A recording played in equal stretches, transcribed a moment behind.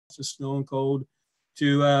of snow and cold,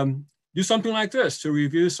 to do something like this, to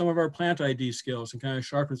review some of our plant ID skills and kind of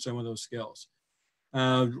sharpen some of those skills.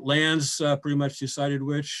 Lands pretty much decided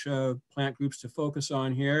which plant groups to focus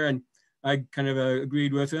on here, and I kind of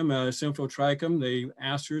agreed with him. Symphotrichum, the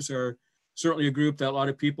asters, are certainly a group that a lot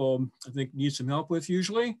of people, I think, need some help with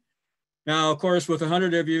usually. Now, of course, with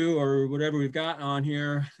 100 of you or whatever we've got on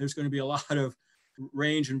here, there's going to be a lot of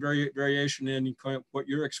range and variation in kind of what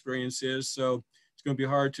your experience is. So it's going to be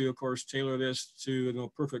hard to, of course, tailor this to a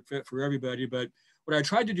perfect fit for everybody. But what I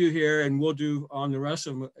tried to do here, and we'll do on the rest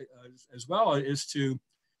of them as well, is to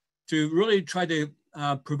really try to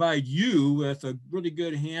provide you with a really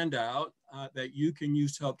good handout that you can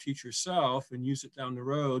use to help teach yourself and use it down the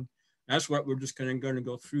road. That's what we're just going to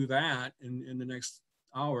go through that in the next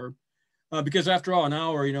hour, because after all, an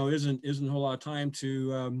hour, you know, isn't a whole lot of time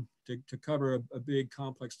to cover a big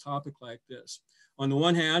complex topic like this. On the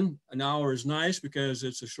one hand, an hour is nice because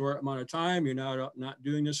it's a short amount of time. You're not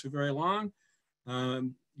doing this for very long.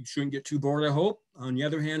 You shouldn't get too bored, I hope. On the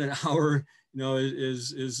other hand, an hour, you know,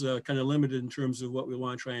 is kind of limited in terms of what we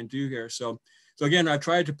want to try and do here. So again, I've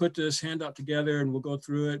tried to put this handout together, and we'll go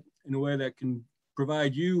through it in a way that can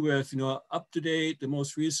provide you with, you know, up to date, the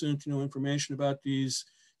most recent, you know, information about these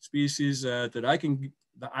species that I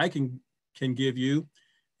can give you,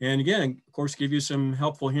 and again, of course, give you some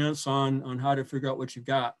helpful hints on how to figure out what you've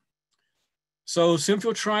got. So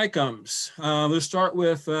Symphotrichums, let's start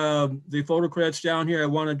with the photo credits down here. I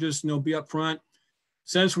want to just, you know, be upfront.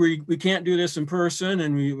 Since we can't do this in person,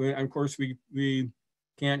 and of course we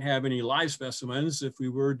can't have any live specimens. If we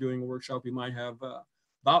were doing a workshop, we might have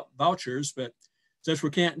vouchers, but since we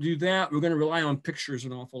can't do that, we're going to rely on pictures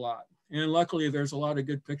an awful lot. And luckily, there's a lot of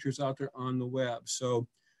good pictures out there on the web. So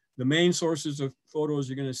the main sources of photos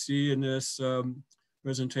you're going to see in this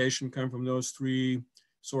presentation come from those three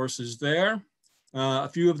sources there. A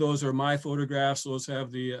few of those are my photographs. Those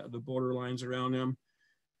have the border lines around them.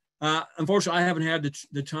 Unfortunately, I haven't had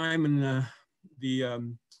the time and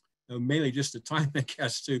mainly just the time, I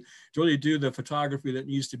guess, to really do the photography that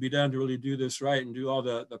needs to be done to really do this right and do all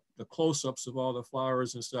the close-ups of all the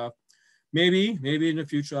flowers and stuff. Maybe in the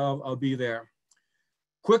future I'll be there.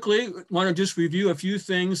 Quickly, want to just review a few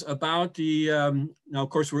things about the, now of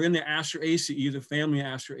course we're in the Asteraceae, the family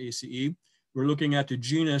Asteraceae. We're looking at the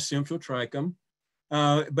genus Symphotrichum.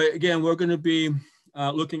 But again, we're going to be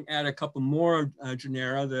looking at a couple more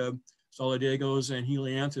genera, the Solidagos and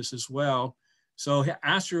Helianthus as well. So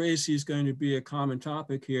Asteraceae is going to be a common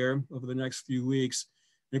topic here over the next few weeks.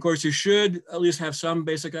 And of course, you should at least have some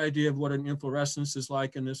basic idea of what an inflorescence is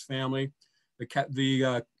like in this family.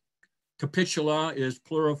 The capitula is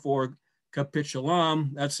plural for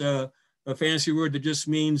capitulum. That's a fancy word that just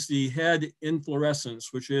means the head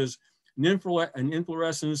inflorescence, which is an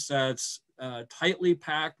inflorescence that's tightly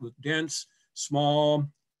packed with dense, small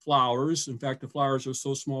flowers. In fact, the flowers are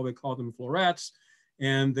so small we call them florets,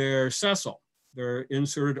 and they're sessile. They're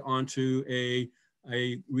inserted onto a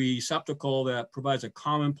receptacle that provides a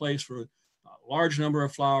common place for a large number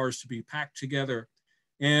of flowers to be packed together.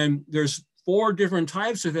 And there's 4 different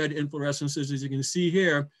types of head inflorescences, as you can see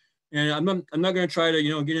here. And I'm not going to try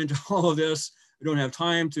to get into all of this. I don't have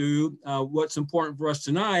time to. What's important for us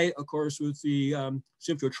tonight, of course, with the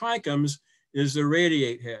Symphotrichums is the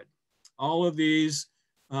radiate head. All of these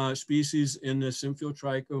species in the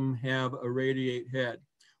Symphotrichum have a radiate head,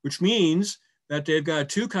 which means that they've got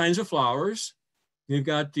 2 kinds of flowers. They've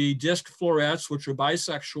got the disc florets, which are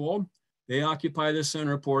bisexual. They occupy the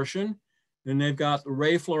center portion. And they've got the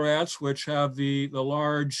ray florets, which have the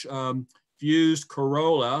large fused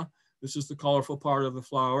corolla. This is the colorful part of the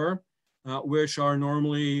flower, which are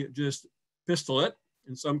normally just pistillate.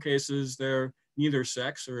 In some cases, they're neither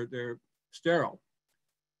sex or they're sterile.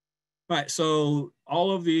 Right, so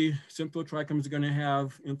all of the Symphotrichums are going to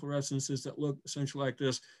have inflorescences that look essentially like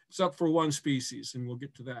this, except for one species, and we'll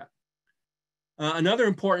get to that. Another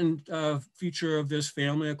important feature of this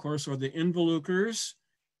family, of course, are the involucres,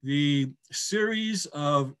 the series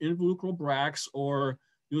of involucral bracts, or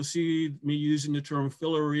you'll see me using the term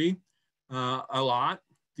filiary a lot.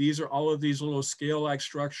 These are all of these little scale-like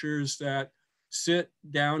structures that sit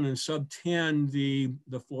down and subtend the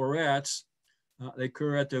florets. They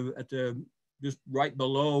occur at the just right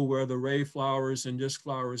below where the ray flowers and disc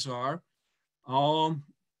flowers are. All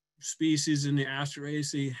species in the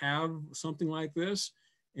Asteraceae have something like this.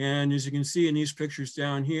 And as you can see in these pictures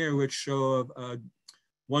down here, which show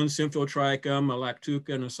one Symphotrichum, a Lactuca,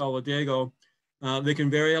 and a Solidago, they can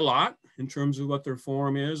vary a lot in terms of what their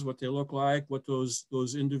form is, what they look like, what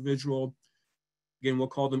those individual, again, we'll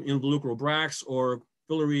call them involucral bracts or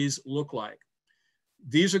filaries look like.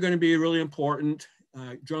 These are going to be really important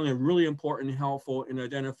generally really important and helpful in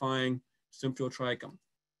identifying Symphyl-trichum.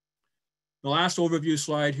 The last overview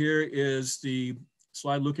slide here is the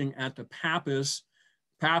slide looking at the pappus.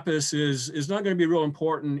 Pappus is not going to be real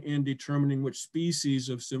important in determining which species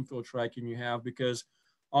of Symphyl-trichum you have, because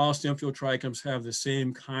all Symphyl-trichums have the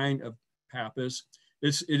same kind of pappus.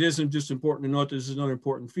 It isn't just important to note this is another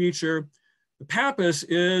important feature. The pappus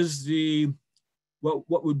is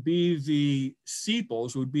what would be the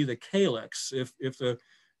sepals, would be the calyx if the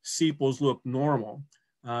sepals look normal.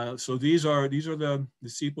 So these are the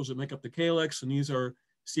sepals that make up the calyx, and these are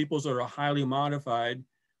sepals that are highly modified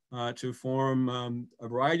to form a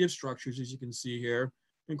variety of structures, as you can see here.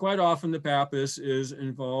 And quite often the pappus is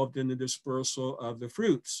involved in the dispersal of the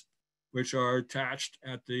fruits, which are attached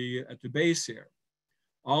at the base here.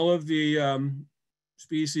 All of the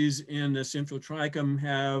species in the Symphyl-trichum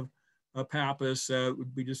have a pappus that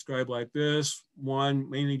would be described like this: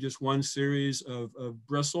 mainly just one series of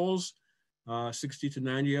bristles, 60 to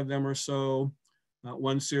 90 of them or so.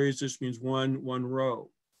 One series just means one row.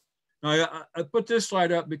 Now, I put this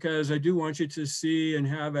slide up because I do want you to see and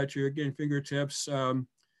have at your, again, fingertips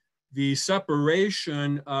the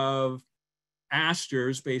separation of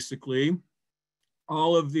asters, basically.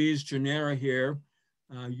 All of these genera here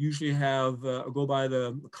usually have, go by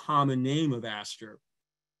the common name of aster.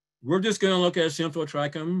 We're just going to look at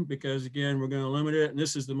Symphyl-trichum because, again, we're going to limit it. And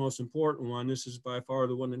this is the most important one. This is by far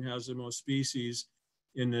the one that has the most species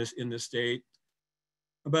in the state.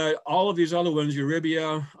 But all of these other ones,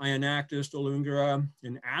 Eurybia, Ionactis, Dolungera,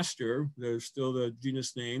 and Aster, there's still the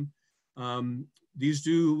genus name. These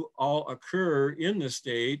do all occur in the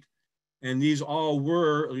state. And these all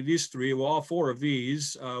were, these three, well, all four of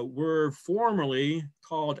these were formerly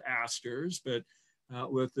called asters, but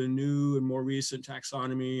with the new and more recent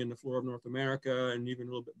taxonomy in the flora of North America, and even a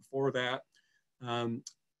little bit before that,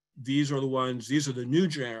 these are the new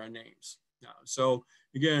genera names. So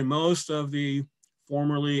again, most of the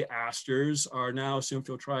formerly asters are now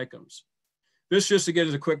Symphyl-trichums. This just again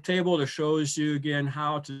is a quick table that shows you again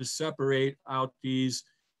how to separate out these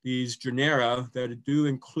genera that do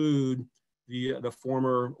include the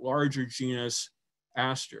former larger genus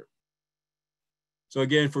Aster. So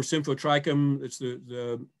again, for Symphyl-trichum, it's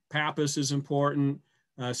the pappus is important.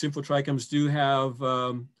 Symphyl-trichums do have,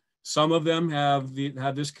 some of them have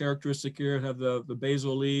this characteristic here, have the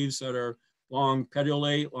basal leaves that are long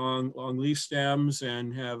petiolate, long leaf stems,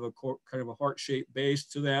 and have a kind of a heart-shaped base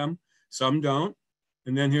to them. Some don't.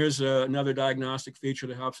 And then here's another diagnostic feature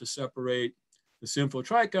that helps us separate the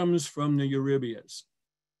Symphyl-trichums from the Eurybias.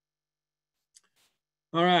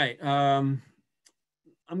 All right.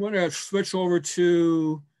 I'm going to switch over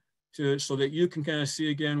to so that you can kind of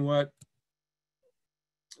see again what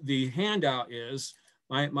the handout is.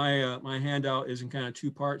 My handout is in kind of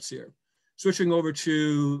two parts here. Switching over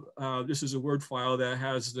to, this is a Word file that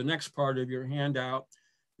has the next part of your handout.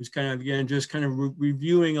 It's kind of, again, just kind of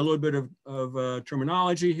reviewing a little bit of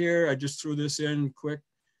terminology here. I just threw this in quick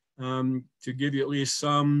to give you at least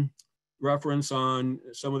some reference on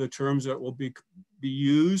some of the terms that will be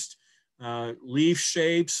used. Leaf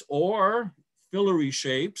shapes or filiary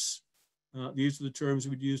shapes. These are the terms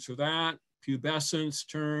we'd use for that. Pubescence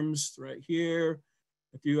terms right here.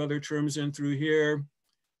 A few other terms in through here.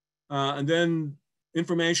 And then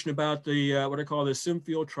information about the what I call the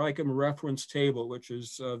Symphyl-trichum reference table, which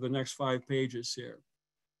is the next 5 pages here.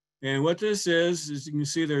 And what this is you can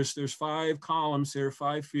see there's 5 columns here,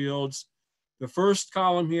 5 fields. The first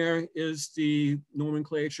column here is the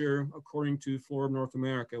nomenclature according to Flora of North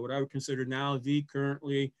America, what I would consider now the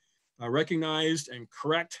currently recognized and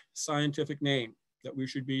correct scientific name that we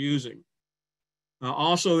should be using.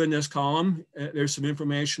 Also in this column, there's some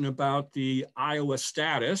information about the Iowa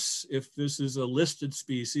status. If this is a listed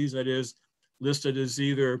species, that is listed as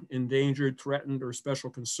either endangered, threatened, or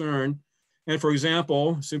special concern. And for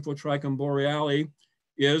example, Symphyl-trichum boreale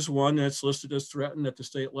is one that's listed as threatened at the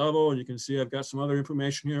state level. And you can see I've got some other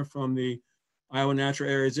information here from the Iowa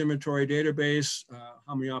Natural Areas Inventory Database,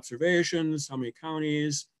 how many observations, how many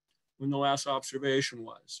counties, when the last observation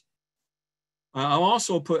was. I'll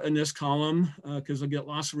also put in this column, because I get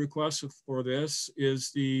lots of requests for this, is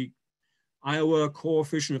the Iowa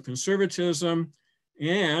coefficient of conservatism,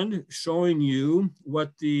 and showing you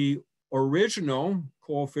what the original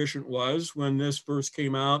coefficient was when this first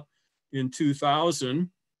came out in 2000,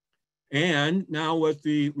 and now what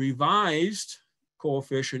the revised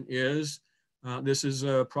coefficient is. This is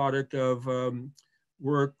a product of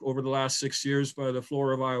work over the last 6 years by the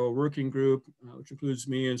Flora of Iowa Working Group, which includes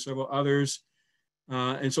me and several others.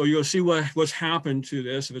 And so you'll see what's happened to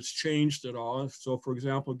this, if it's changed at all. So for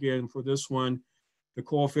example, again, for this one, the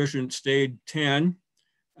coefficient stayed 10.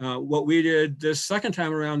 What we did this second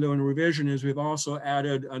time around though in revision is we've also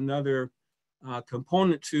added another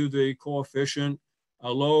component to the coefficient,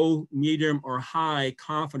 a low, medium, or high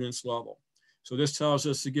confidence level. So this tells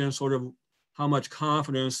us again sort of how much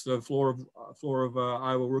confidence the Flora of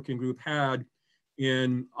Iowa Working Group had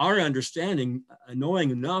in our understanding,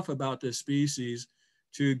 knowing enough about this species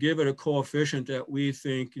to give it a coefficient that we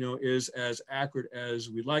think is as accurate as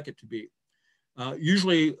we'd like it to be.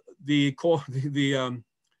 Usually the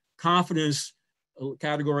confidence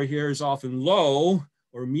category here is often low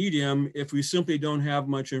or medium if we simply don't have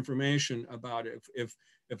much information about it.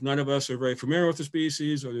 If none of us are very familiar with the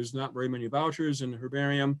species or there's not very many vouchers in the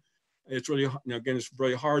herbarium, it's really, again, it's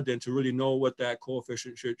really hard then to really know what that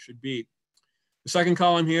coefficient should be. The second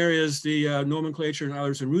column here is the nomenclature in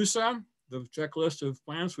Ehlers and Russa, the checklist of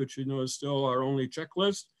plants, which is still our only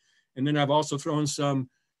checklist. And then I've also thrown some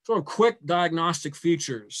sort of quick diagnostic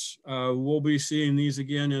features. We'll be seeing these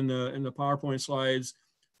again in the PowerPoint slides,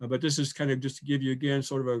 but this is kind of just to give you again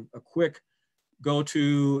sort of a quick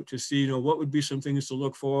go-to to see what would be some things to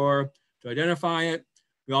look for to identify it.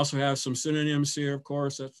 We also have some synonyms here, of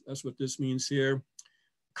course. That's what this means here.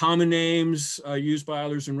 Common names used by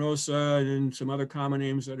Ehlers and Russa, and some other common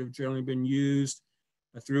names that have generally been used.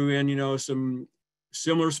 I threw in, some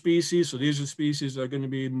similar species. So these are species that are going to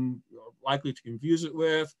be likely to confuse it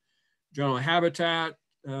with. General habitat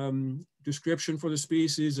description for the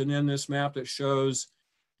species, and then this map that shows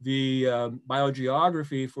the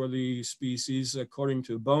biogeography for the species according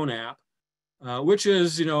to BONAP, which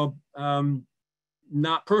is,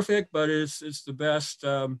 not perfect, but it's the best,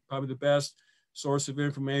 probably the best source of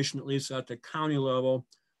information, at least at the county level,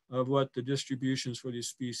 of what the distributions for these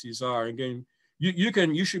species are. Again,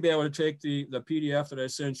 you should be able to take the PDF that I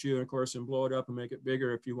sent you, of course, and blow it up and make it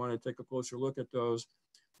bigger if you want to take a closer look at those.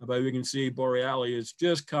 But we can see Borealis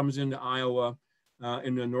just comes into Iowa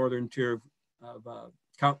in the northern tier of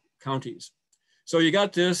counties. So you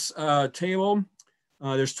got this table.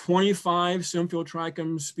 There's 25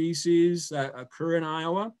 Symphyotrichum species that occur in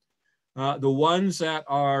Iowa. The ones that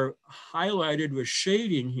are highlighted with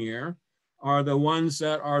shading here are the ones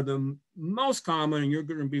that are the most common and you're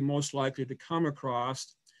going to be most likely to come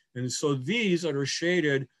across. And so these that are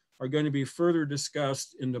shaded are going to be further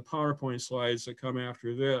discussed in the PowerPoint slides that come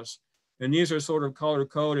after this. And these are sort of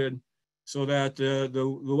color-coded so that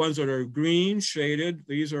the ones that are green shaded,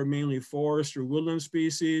 these are mainly forest or woodland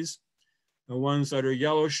species. The ones that are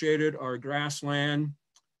yellow shaded are grassland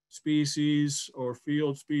species or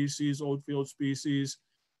field species, old field species.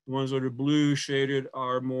 The ones that are blue shaded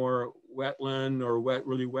are more wetland or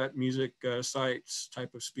really wet music sites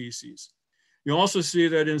type of species. You'll also see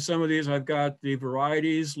that in some of these, I've got the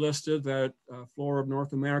varieties listed that Flora of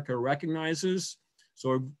North America recognizes.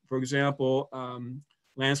 So for example,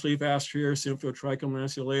 lanceleaf aster here, Symphyotrichum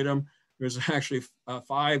lanceolatum, there's actually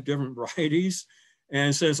 5 different varieties.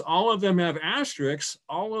 And since all of them have asterisks,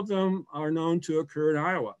 all of them are known to occur in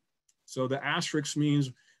Iowa. So the asterisk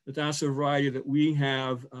means that that's a variety that we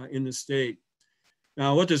have in the state.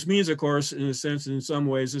 Now, what this means, of course, in a sense, in some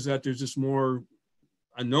ways, is that there's just more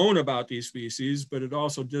unknown about these species, but it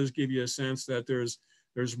also does give you a sense that there's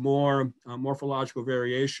more morphological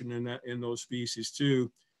variation in those species too,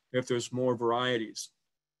 if there's more varieties.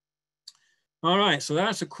 All right, so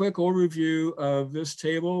that's a quick overview of this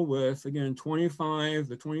table with, again,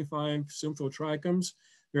 the 25 Symphyotrichums.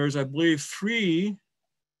 There's, I believe, 3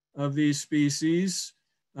 of these species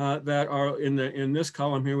that are in this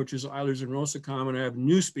column here, which is Ehlers and Russa common. I have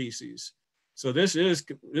new species. So this is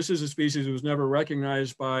a species that was never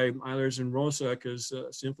recognized by Ehlers and Russa because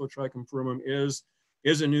Symphyotrichum firmum is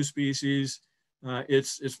a new species.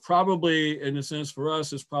 It's probably, in a sense for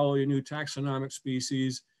us, it's probably a new taxonomic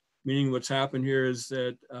species, meaning what's happened here is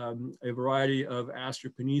that a variety of Aster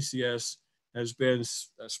panaceus has been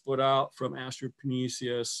split out from Aster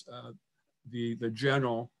panaceus, the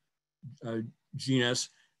general genus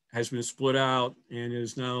has been split out and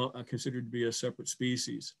is now considered to be a separate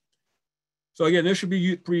species. So again, this should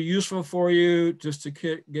be pretty useful for you just to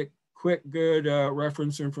get quick, good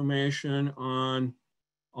reference information on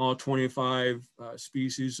all 25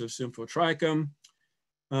 species of Symphyotrichum.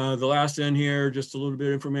 The last end here, just a little bit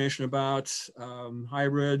of information about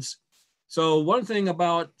hybrids. So one thing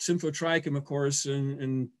about Symphyotrichum, of course,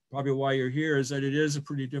 and probably why you're here, is that it is a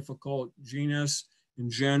pretty difficult genus in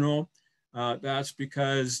general. That's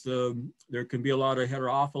because there can be a lot of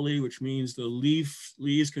heterophyly, which means the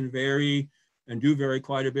leaves can vary and do vary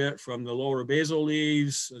quite a bit from the lower basal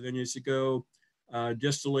leaves. Then as you go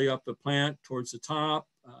distally up the plant towards the top,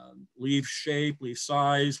 leaf shape, leaf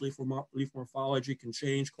size, leaf morphology can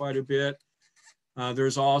change quite a bit.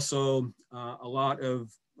 There's also a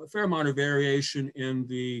fair amount of variation in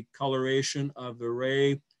the coloration of the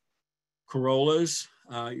ray corollas.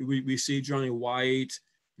 We see generally white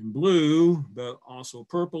and blue, but also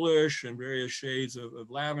purplish and various shades of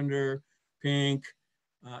lavender, pink.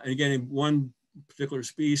 And again, one particular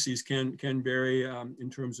species can vary in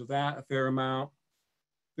terms of that a fair amount.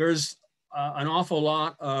 There's an awful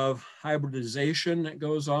lot of hybridization that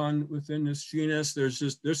goes on within this genus. This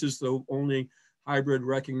is the only hybrid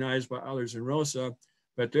recognized by others in Rosa,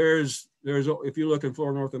 but there's if you look in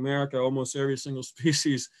Florida, North America, almost every single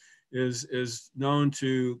species is known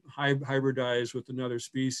to hybridize with another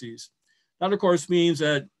species. That of course means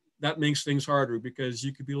that makes things harder, because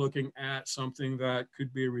you could be looking at something that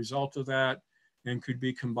could be a result of that and could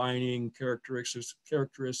be combining characteristics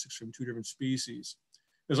from two different species.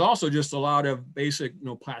 There's also just a lot of basic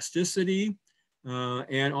plasticity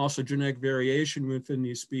and also genetic variation within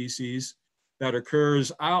these species that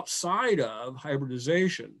occurs outside of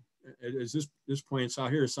hybridization. As this points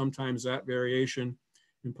out here, sometimes that variation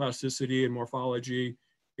in plasticity and morphology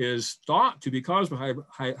is thought to be caused by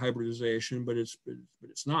hybridization, but it's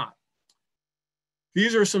not.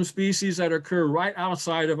 These are some species that occur right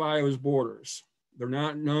outside of Iowa's borders. They're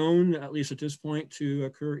not known, at least at this point, to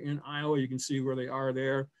occur in Iowa. You can see where they are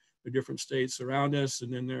there, the different states around us,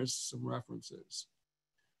 and then there's some references.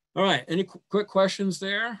 All right, any quick questions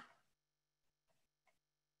there?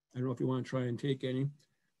 I don't know if you want to try and take any.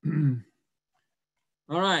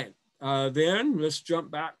 All right, then let's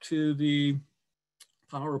jump back to the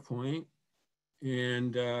PowerPoint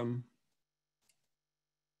and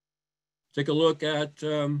take a look at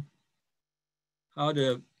how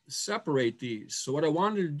to separate these. So what I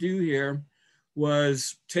wanted to do here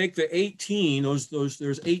was take the 18,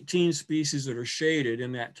 there's 18 species that are shaded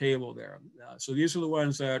in that table there. So these are the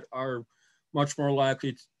ones that are much more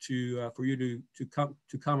likely for you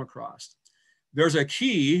to come across. There's a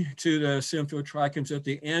key to the Symphylotrichums at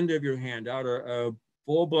the end of your handout, a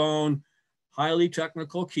full-blown, highly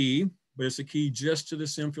technical key, but it's a key just to the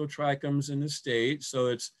Symphylotrichums in the state. So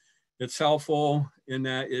it's helpful in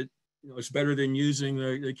that it's better than using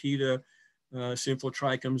the key to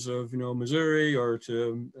Symphylotrichums of Missouri or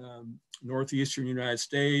to northeastern United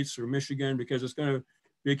States or Michigan, because it's going to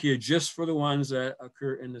be a key just for the ones that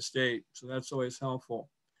occur in the state. So that's always helpful.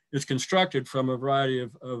 It's constructed from a variety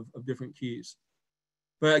of different keys.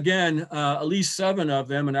 But again, at least 7 of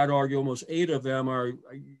them, and I'd argue almost 8 of them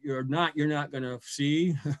you're not going to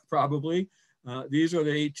see probably. These are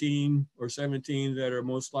the 18 or 17 that are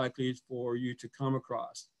most likely for you to come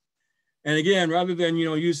across. And again, rather than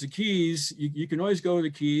use the keys, you can always go to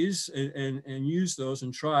the keys and use those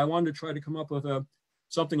and try. I wanted to try to come up with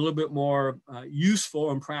something a little bit more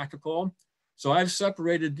useful and practical. So I've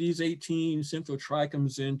separated these 18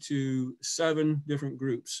 Symphylotrichums into 7 different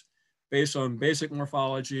groups based on basic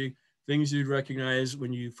morphology, things you'd recognize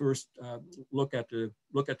when you first look at the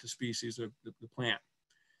species of the plant.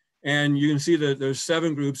 And you can see that there's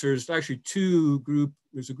 7 groups. There's actually 2 groups.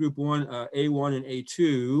 There's a group 1, A1 and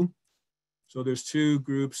A2. So there's 2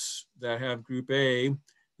 groups that have group A,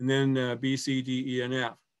 and then B, C, D, E, and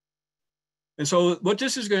F. And so what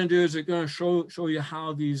this is going to do is it's going to show you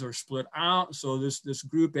how these are split out. So this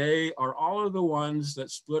group A are all of the ones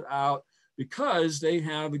that split out because they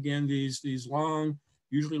have, again, these long,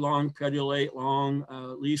 usually long petiolate, long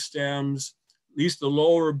leaf stems. At least the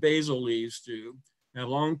lower basal leaves do have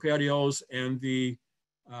long petioles, and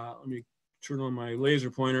let me turn on my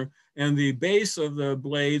laser pointer, and the base of the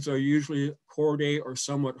blades are usually cordate or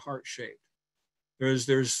somewhat heart-shaped.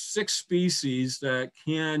 There's 6 species that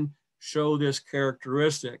can show this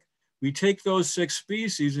characteristic. We take those 6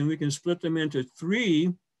 species and we can split them into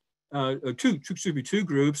 2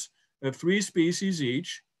 groups of 3 species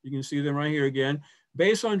each. You can see them right here again,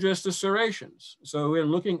 based on just the serrations. So when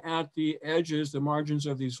looking at the edges, the margins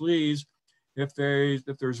of these leaves, if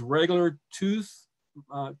there's regular teeth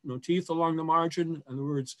along the margin, in other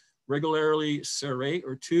words, regularly serrate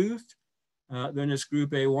or toothed, then it's group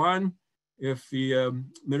A1. If the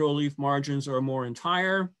middle leaf margins are more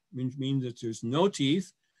entire, means that there's no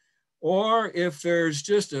teeth, or if there's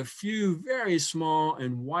just a few very small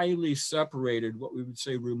and widely separated, what we would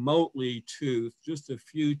say remotely toothed, just a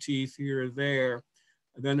few teeth here or there,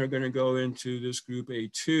 then they're going to go into this group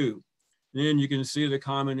A2. And then you can see the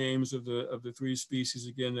common names of the 3 species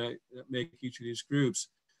again that make each of these groups.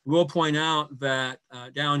 We'll point out that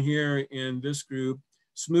down here in this group,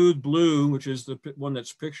 smooth blue, which is the one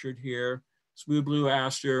that's pictured here, smooth blue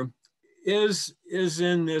aster, is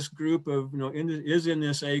in this group of, is in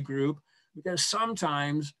this A group, because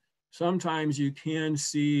sometimes you can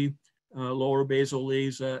see lower basal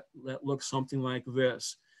leaves that look something like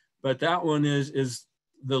this. But that one is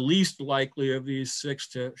the least likely of these 6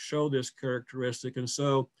 to show this characteristic. And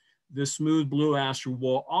so this smooth blue aster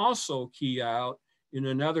will also key out in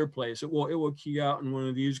another place. It will key out in one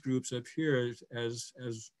of these groups up here as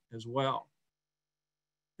well.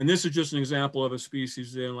 And this is just an example of a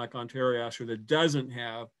species then like Ontario aster that doesn't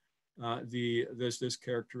have this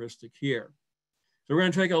characteristic here. So we're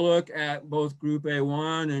going to take a look at both group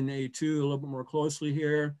A1 and A2 a little bit more closely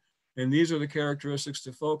here. And these are the characteristics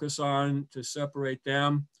to focus on to separate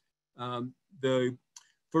them.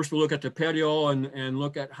 First we'll look at the petiole and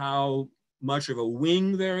look at how much of a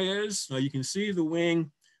wing there is. Now you can see the wing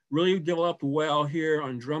really developed well here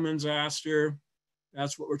on Drummond's aster.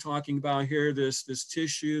 That's what we're talking about here, this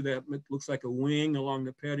tissue that looks like a wing along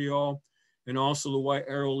the petiole. And also the white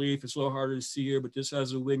arrow leaf, it's a little harder to see here, but this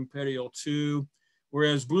has a wing petiole too.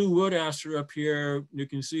 Whereas blue wood aster up here, you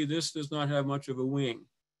can see this does not have much of a wing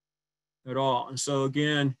at all. And so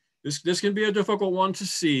again, this can be a difficult one to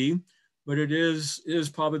see, but it is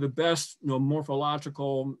probably the best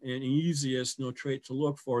morphological and easiest trait to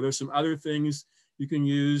look for. There's some other things you can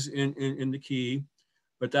use in the key,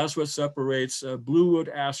 but that's what separates blue wood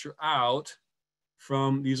aster out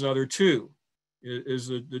from these other two, is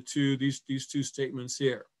these two statements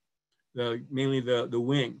here, mainly the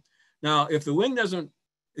wing. Now, if the wing doesn't,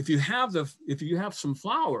 if you have some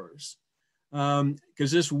flowers,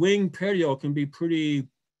 because this wing petiole can be pretty,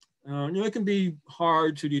 it can be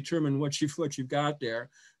hard to determine what you've got there.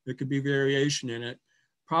 There could be variation in it.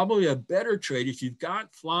 Probably a better trait, if you've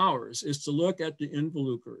got flowers, is to look at the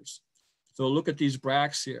involucres. So look at these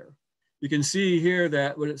bracts here. You can see here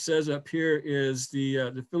that what it says up here is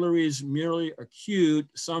the filaries merely acute,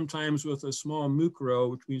 sometimes with a small mucro,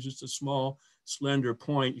 which means just a small slender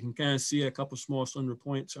point. You can kind of see a couple small slender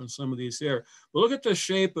points on some of these here. But look at the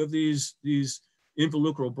shape of these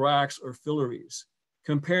involucral bracts or filaries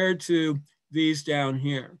compared to these down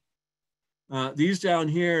here. These down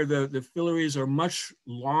here, the filaries are much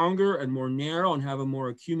longer and more narrow and have a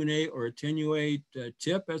more acuminate or attenuate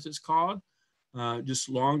tip, as it's called, just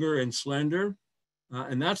longer and slender.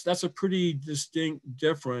 And that's a pretty distinct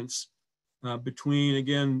difference between,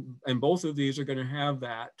 again, and both of these are going to have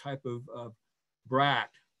that type of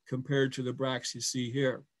bract compared to the bracts you see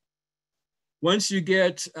here. Once you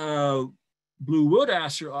get blue wood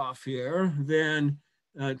aster off here, then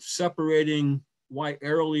separating white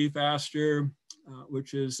arrowleaf aster,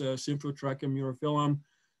 which is Symphotrichum europhyllum,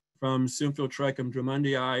 from Symphotrichum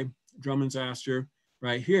drummondii, Drummond's aster,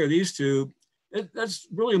 right here. These two, that's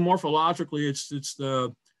really morphologically, it's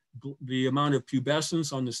the amount of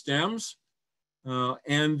pubescence on the stems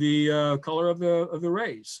and the color of the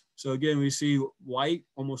rays. So again, we see white,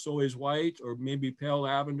 almost always white, or maybe pale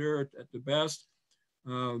lavender at the best.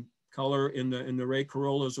 Color in the ray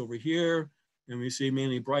corollas over here. And we see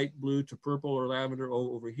mainly bright blue to purple or lavender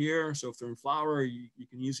over here. So if they're in flower, you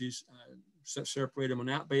can easily separate them on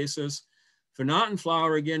that basis. If they're not in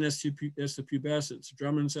flower, again, it's the pubescence.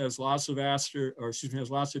 Drummond's has lots of aster, or excuse me,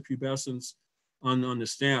 has lots of pubescence on the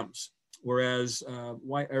stems. Whereas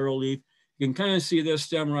white arrowleaf, you can kind of see this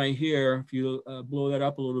stem right here. If you blow that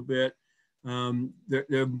up a little bit,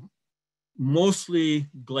 they're mostly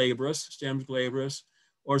glabrous, stems glabrous,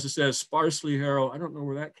 or as it says, sparsely hairy. I don't know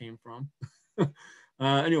where that came from.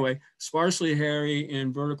 Anyway, sparsely hairy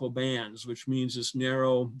in vertical bands, which means this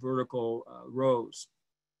narrow vertical rows.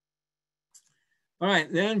 All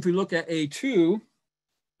right, then if we look at A2,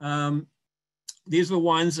 these are the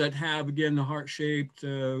ones that have, again, the heart-shaped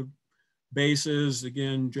bases,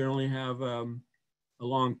 again, generally have a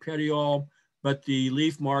long petiole, but the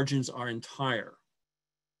leaf margins are entire.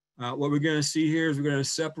 What we're going to see here is we're going to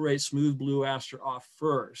separate smooth blue aster off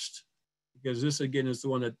first, because this, again, is the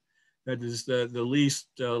one that is the least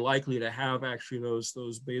likely to have actually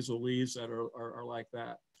those basal leaves that are like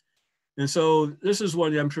that. And so this is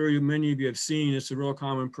one I'm sure many of you have seen. It's a real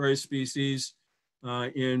common prairie species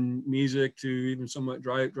in mesic to even somewhat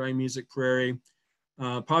dry mesic prairie.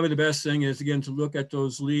 Probably the best thing is, again, to look at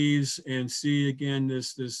those leaves and see, again,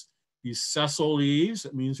 these sessile leaves.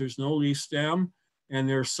 That means there's no leaf stem, and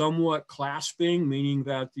they're somewhat clasping, meaning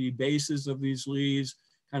that the bases of these leaves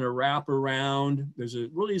kind of wrap around. There's a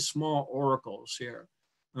really small auricles here,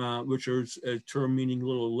 which are a term meaning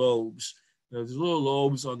little lobes. There's little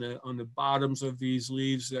lobes on the bottoms of these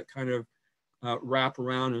leaves that kind of wrap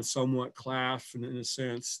around and somewhat clasp, in a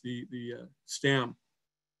sense, the stem.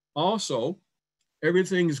 Also,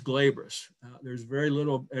 everything is glabrous. There's very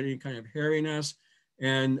little any kind of hairiness.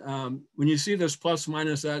 And when you see this plus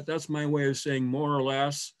minus, that's my way of saying more or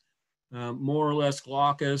less. more or less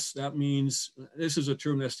glaucous. That means, this is a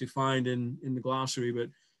term that's defined in the glossary, but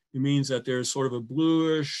it means that there's sort of a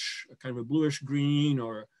bluish, kind of a bluish green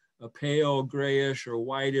or a pale grayish or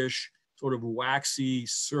whitish sort of waxy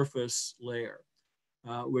surface layer,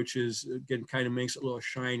 which is, again, kind of makes it a little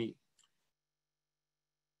shiny.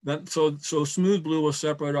 So smooth blue will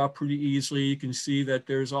separate off pretty easily. You can see that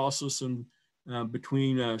there's also some,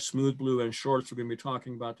 between smooth blue and shorts, we're going to be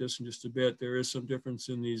talking about this in just a bit. There is some difference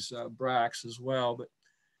in these bracts as well. But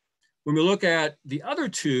when we look at the other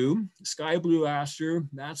two, sky blue aster,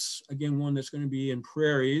 that's again one that's going to be in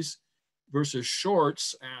prairies, versus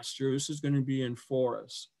shorts aster, this is going to be in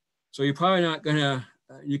forests. So you're probably not going to,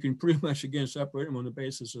 you can pretty much again separate them on the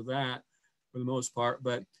basis of that for the most part.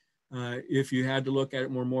 But if you had to look at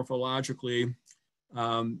it more morphologically,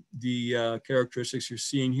 the characteristics you're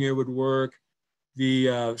seeing here would work.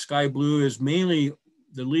 The sky blue is mainly,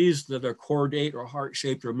 the leaves that are cordate or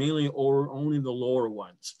heart-shaped are mainly only the lower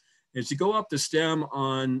ones. As you go up the stem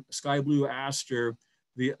on sky blue aster,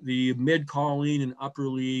 the mid-cauline and upper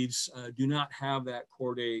leaves do not have that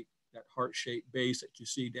cordate, that heart-shaped base that you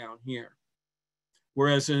see down here.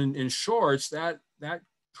 Whereas in shorts, that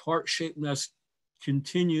heart-shapedness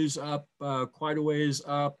continues up quite a ways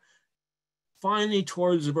up. Finally,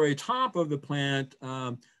 towards the very top of the plant,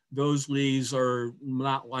 those leaves are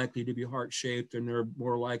not likely to be heart-shaped, and they're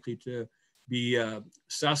more likely to be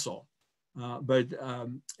sessile.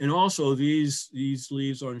 And also these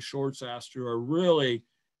leaves on shorts aster are really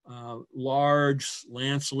large,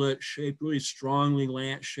 lanceolate shaped, really strongly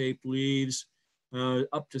lance-shaped leaves,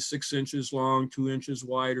 up to 6 inches long, 2 inches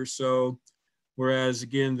wide or so. Whereas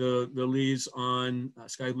again, the leaves on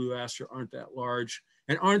sky blue aster aren't that large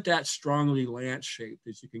and aren't that strongly lance-shaped,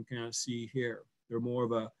 as you can kind of see here. They're more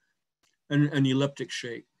of an elliptic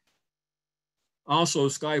shape. Also,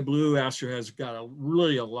 sky blue aster has got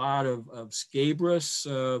really a lot of scabrous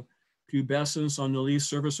pubescence on the leaf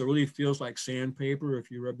surface. So it really feels like sandpaper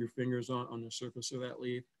if you rub your fingers on the surface of that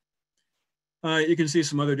leaf. You can see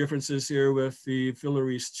some other differences here with the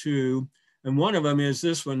filaries too. And one of them is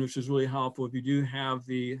this one, which is really helpful if you do have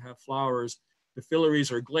flowers. The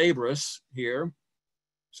filaries are glabrous here,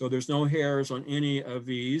 so there's no hairs on any of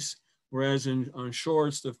these. Whereas on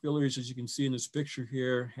shorts, the filaries, as you can see in this picture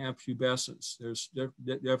here, have pubescence. There's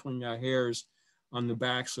definitely hairs on the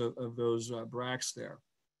backs of those bracts there.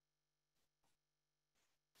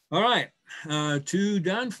 All right, 2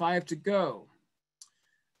 done, 5 to go.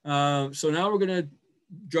 So now we're going to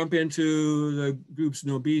jump into the groups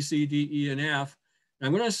B, C, D, E, and F. And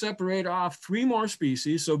I'm going to separate off 3 more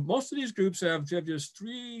species. So most of these groups have just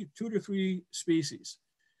 2 to 3 species.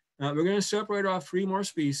 We're going to separate off 3 more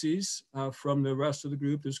species from the rest of the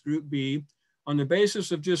group, this group B, on the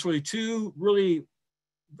basis of just really 2 really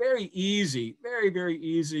very easy, very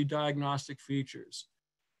easy diagnostic features.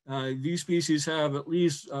 These species have at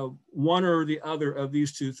least one or the other of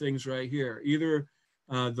these 2 things right here. Either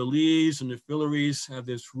the leaves and the filaries have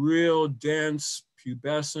this real dense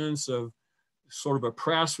pubescence of sort of a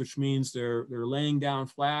press, which means they're laying down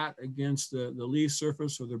flat against the leaf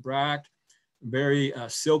surface or the bract, very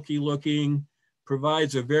silky looking,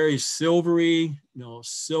 provides a very silvery,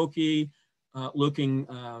 silky looking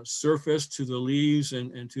surface to the leaves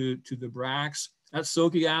and to the bracts. That's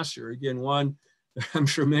silky aster, again, one that I'm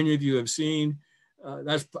sure many of you have seen.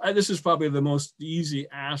 This is probably the most easy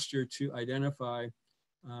aster to identify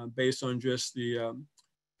based on just the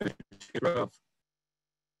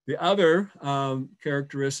other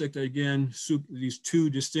characteristic that, again, these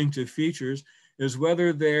 2 distinctive features is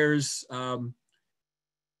whether there's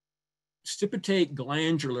stipitate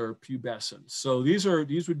glandular pubescence. So these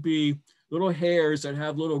would be little hairs that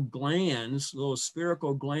have little glands, little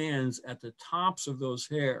spherical glands at the tops of those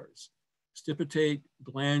hairs, stipitate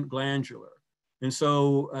glandular. And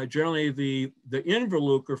so generally the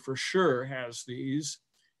involucre for sure has these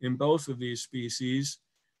in both of these species.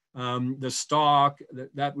 The stalk,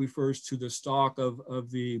 that refers to the stalk of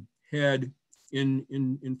the head in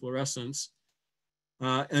inflorescence.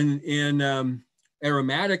 And in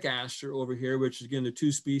aromatic aster over here, which is again the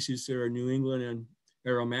 2 species that are New England and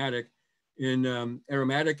aromatic. In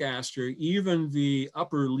aromatic aster, even the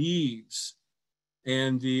upper leaves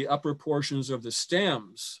and the upper portions of the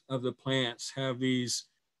stems of the plants have these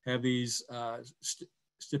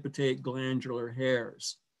stipitate glandular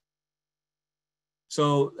hairs.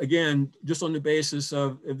 So again, just on the basis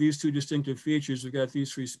of these 2 distinctive features, we've got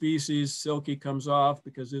these 3 species. Silky comes off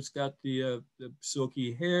because it's got the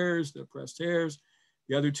silky hairs, the pressed hairs.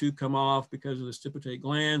 The other 2 come off because of the stipitate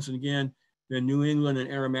glands. And again, the New England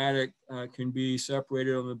and aromatic can be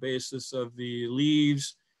separated on the basis of the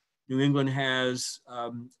leaves, New England has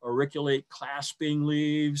auriculate clasping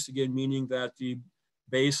leaves, again, meaning that the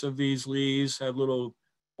base of these leaves have little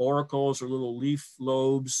auricles or little leaf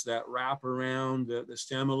lobes that wrap around the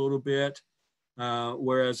stem a little bit,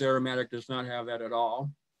 whereas aromatic does not have that at all.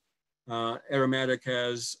 Aromatic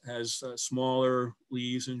has smaller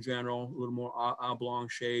leaves in general, a little more oblong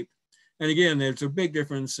shape. And again, there's a big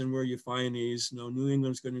difference in where you find these. New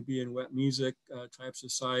England's going to be in wet music types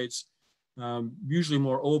of sites, usually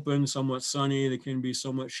more open, somewhat sunny. They can be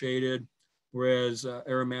somewhat shaded, whereas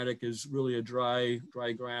aromatic is really a dry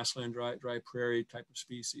grassland, dry prairie type of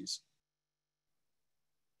species.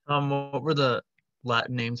 What were the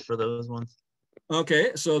Latin names for those ones?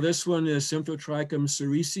 Okay, so this one is Symphotrichum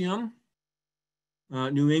sericium.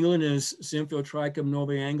 New England is Symphotrichum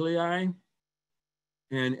novae Anglii,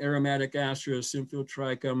 and aromatic aster is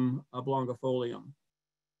Symphotrichum oblongifolium.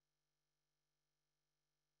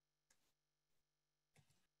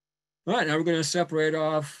 All right, now we're going to separate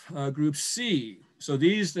off group C. So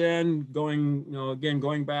these then going, again,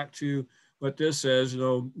 going back to what this says,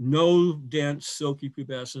 no dense silky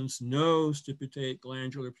pubescence, no stiputate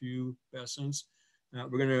glandular pubescence.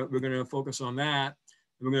 We're gonna focus on that.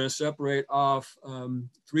 And we're going to separate off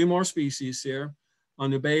 3 more species here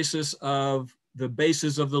on the basis of the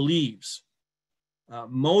bases of the leaves.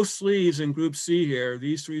 Most leaves in group C here,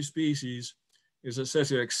 these 3 species, as it says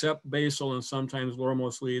here, except basal and sometimes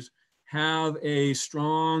lowermost leaves, have a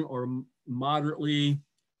strong or moderately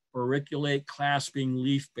auriculate clasping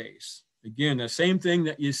leaf base. Again, the same thing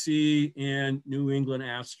that you see in New England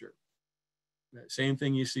aster. That same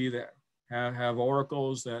thing you see there. Have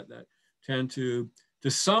auricles that tend to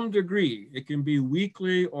some degree, it can be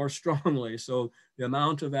weakly or strongly. So the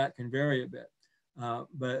amount of that can vary a bit,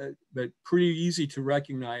 but pretty easy to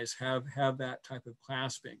recognize, have that type of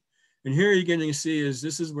clasping. And here you're going to see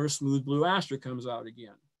this is where smooth blue aster comes out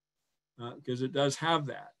again, because it does have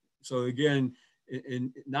that. So again,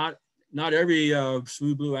 not every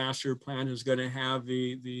smooth blue aster plant is going to have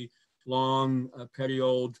the long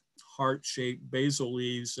petioled heart-shaped basal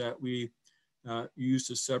leaves that we used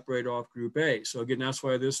to separate off group A. So again, that's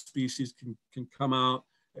why this species can come out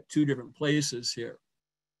at 2 different places here.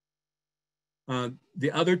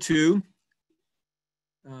 The other 2,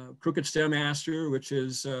 crooked stem aster, which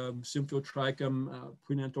is Symphotrichum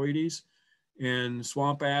prenantoides, and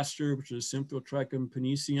swamp aster, which is Symphotrichum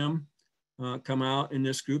paniceum, come out in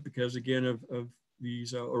this group because, again, of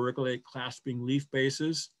these auriculate clasping leaf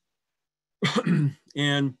bases.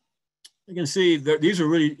 And you can see that these are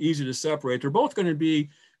really easy to separate. They're both going to be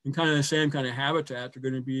in kind of the same kind of habitat. They're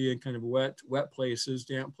going to be in kind of wet places,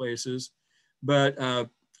 damp places. But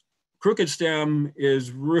crooked stem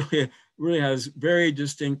is really has very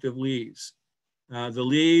distinctive leaves. The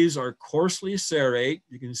leaves are coarsely serrate.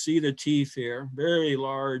 You can see the teeth here, very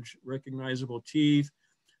large, recognizable teeth.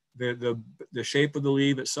 The shape of the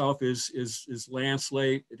leaf itself is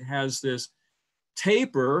lanceolate. It has this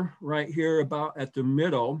taper right here about at the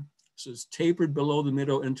middle. So it's tapered below the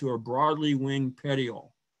middle into a broadly winged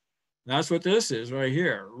petiole. That's what this is right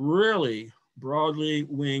here, really broadly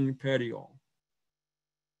winged petiole.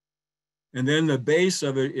 And then the base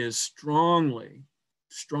of it is strongly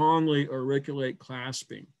auriculate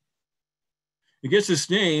clasping. It gets its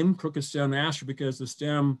name, crooked stem aster, because the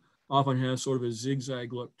stem often has sort of a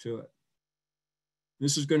zigzag look to it.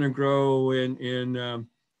 This is going to grow in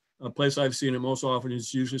a place I've seen it most often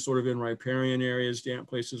is usually sort of in riparian areas, damp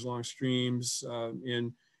places along streams,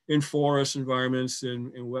 in forest environments,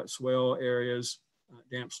 in wet swale areas,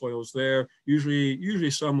 damp soils there,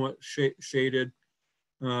 usually somewhat shaded.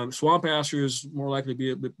 Swamp aster is more likely to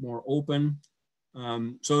be a bit more open.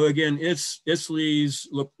 So again, its leaves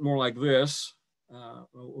look more like this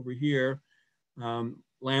over here,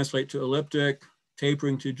 lanceolate to elliptic,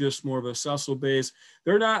 tapering to just more of a sessile base.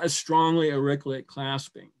 They're not as strongly auriculate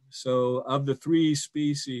clasping. So of the 3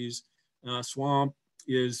 species, swamp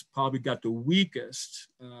is probably got the weakest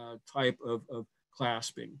type of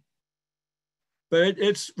clasping. But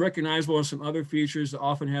it's recognizable in some other features. It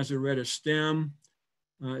often has a reddish stem.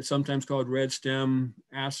 It's sometimes called red stem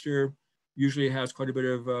aster. Usually has quite a bit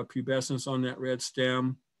of pubescence on that red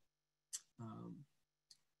stem.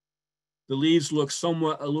 The leaves look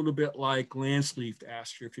somewhat a little bit like lance-leafed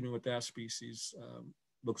aster, if you know what that species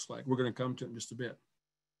looks like. We're going to come to it in just a bit.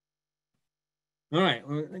 All right,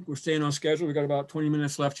 well, I think we're staying on schedule. We got about 20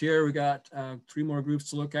 minutes left here. We got 3 more groups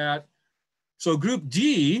to look at. So group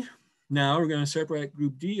D, now we're going to separate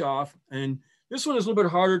group D off. And this one is a little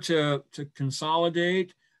bit harder to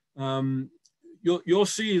consolidate. You'll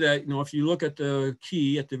see that, if you look at the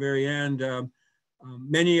key at the very end,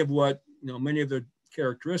 many of the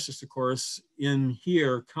characteristics, of course, in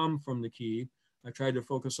here come from the key. I tried to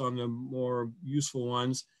focus on the more useful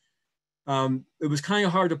ones. It was kind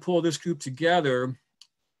of hard to pull this group together.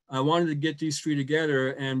 I wanted to get these three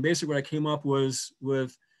together, and basically what I came up was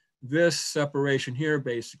with this separation here,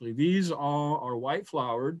 basically. These all are white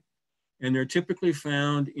flowered, and they're typically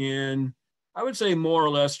found in, I would say, more or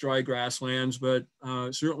less dry grasslands, but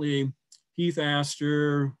certainly heath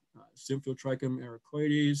aster, Symphotrichum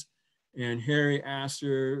ericoides, and hairy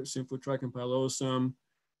aster, Symphotrichum pilosum,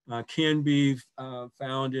 can be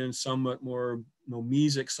found in somewhat more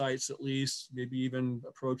mesic sites, at least, maybe even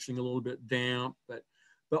approaching a little bit damp, but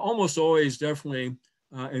almost always definitely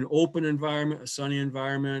an open environment, a sunny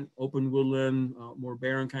environment, open woodland, more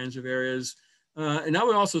barren kinds of areas. And I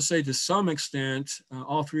would also say to some extent,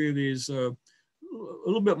 all three of these, a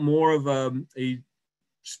little bit more of a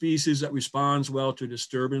species that responds well to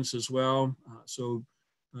disturbance as well. So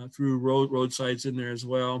through roadsides in there as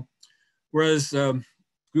well. Whereas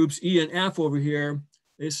groups E and F over here,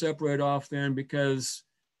 they separate off then because,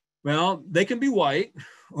 well, they can be white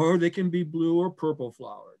or they can be blue or purple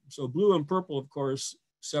flowered. So blue and purple, of course,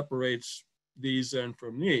 separates these then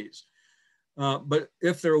from these. But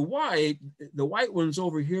if they're white, the white ones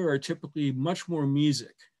over here are typically much more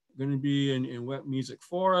mesic. They're going to be in wet mesic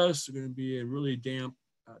forests. They're going to be in really damp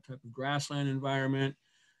type of grassland environment.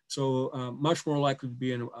 So much more likely to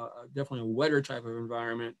be in definitely a wetter type of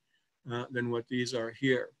environment than what these are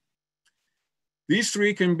here. These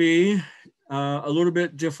three can be a little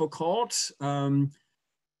bit difficult. And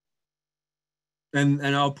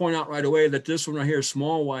I'll point out right away that this one right here,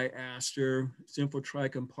 small white aster,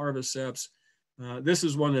 Symphotrichum parviceps, this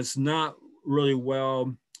is one that's not really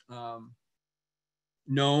well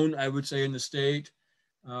known, I would say, in the state.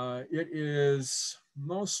 It is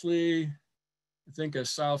mostly, I think, a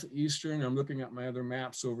southeastern. I'm looking at my other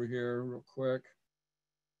maps over here real quick.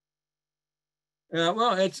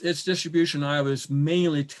 Well, its distribution, Iowa, is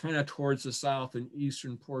mainly kind of towards the south and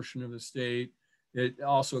eastern portion of the state. It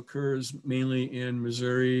also occurs mainly in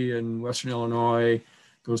Missouri and Western Illinois,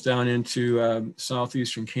 goes down into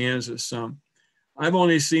southeastern Kansas some. I've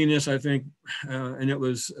only seen this, I think, and it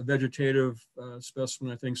was a vegetative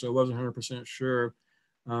specimen, I think, so I wasn't 100% sure.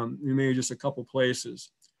 Maybe just a couple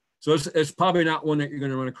places. So it's probably not one that you're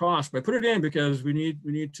going to run across, but I put it in because we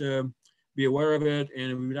need to be aware of it,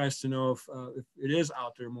 and it would be nice to know if it is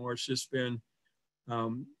out there more. It's just been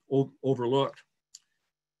overlooked.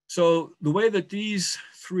 So the way that these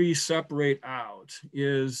three separate out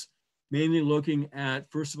is mainly looking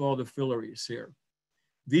at, first of all, the filaries here.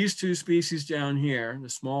 These two species down here, the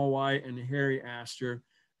small white and the hairy aster,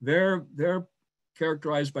 they're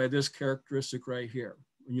characterized by this characteristic right here.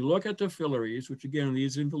 When you look at the filaries, which again are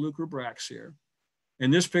these involucral bracts here,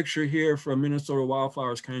 and this picture here from Minnesota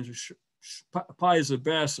Wildflowers kind of probably is the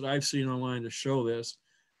best that I've seen online to show this.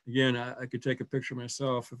 Again, I could take a picture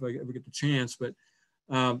myself if I ever get the chance, but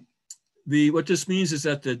what this means is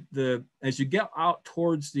that as you get out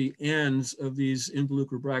towards the ends of these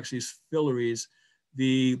involucral bracts, these filaries,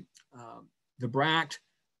 the bract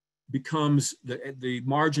becomes, the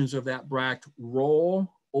margins of that bract roll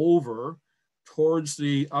over towards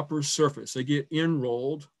the upper surface. They get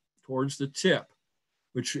enrolled towards the tip,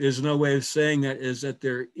 which is another way of saying that is that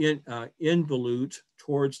they're involute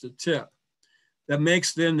towards the tip. That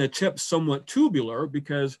makes then the tip somewhat tubular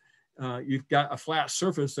because you've got a flat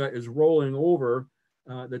surface that is rolling over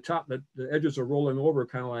the edges are rolling over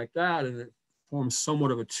kind of like that, and it forms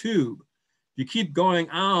somewhat of a tube. If you keep going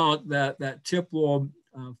out, that tip will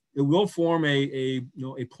form a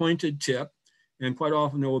pointed tip, and quite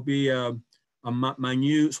often there will be a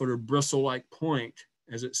minute sort of bristle-like point,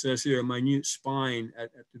 as it says here, a minute spine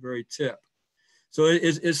at the very tip. So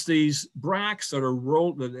it's these bracts that are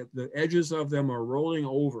rolled, the edges of them are rolling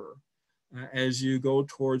over as you go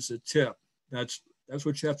towards the tip. That's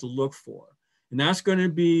what you have to look for. And that's going to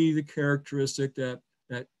be the characteristic that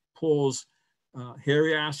pulls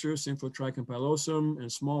hairy aster, Symphotrichum pilosum,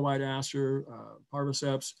 and small white aster,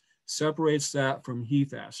 parviceps, separates that from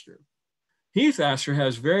heath aster. Heath aster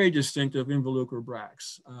has very distinctive involucral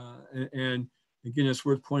bracts. And again, it's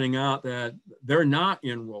worth pointing out that they're not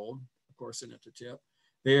enrolled, of course, in at the tip.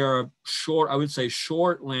 They are short, I would say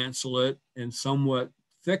short lanceolate and somewhat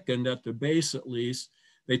thickened at the base at least.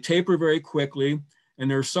 They taper very quickly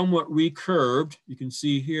and they're somewhat recurved. You can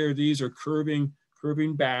see here, these are curving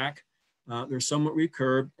back. They're somewhat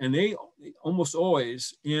recurved, and they almost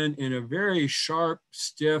always end in a very sharp,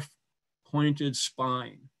 stiff, pointed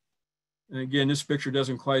spine. And again, this picture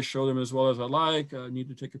doesn't quite show them as well as I like. I need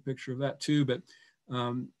to take a picture of that too, but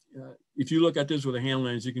if you look at this with a hand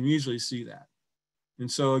lens, you can easily see that.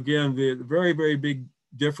 And so again, the very, very big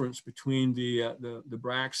difference between the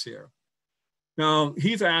bracts here. Now,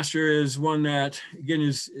 Heath Aster is one that, again,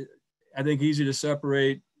 is, I think, easy to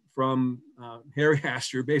separate from hairy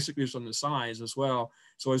aster, basically just on the size as well.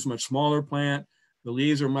 So it's a much smaller plant. The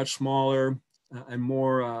leaves are much smaller and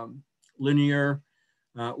more linear,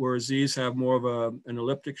 whereas these have more of an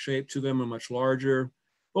elliptic shape to them and much larger.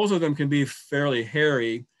 Both of them can be fairly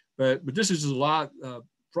hairy, but this is a lot,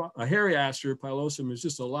 a hairy aster, pilosum, is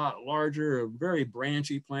just a lot larger, a very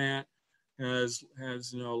branchy plant, has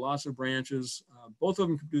lots of branches. Both of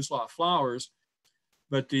them produce a lot of flowers,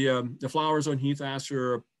 but the flowers on Heath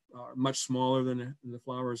Aster are much smaller than the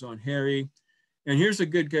flowers on hairy. And here's a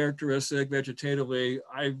good characteristic vegetatively.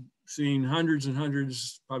 I've seen hundreds and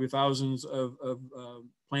hundreds, probably thousands of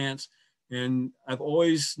plants, and I've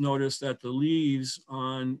always noticed that the leaves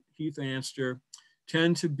on Heath Aster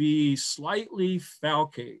tend to be slightly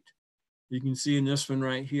falcate. You can see in this one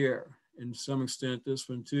right here, and to some extent this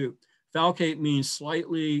one too. Falcate means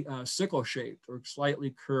slightly sickle-shaped or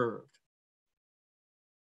slightly curved.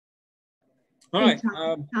 All right.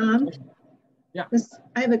 Tom, yeah.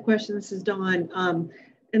 I have a question. This is Dawn.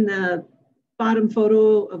 In the bottom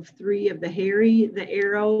photo of 3 of the hairy, the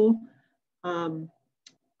arrow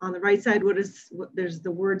on the right side, there's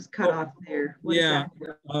the words cut off there. What is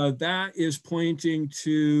that? That is pointing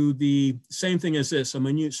to the same thing as this, a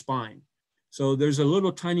minute spine. So there's a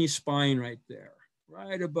little tiny spine right there,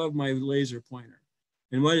 right above my laser pointer.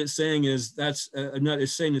 And what it's saying is it's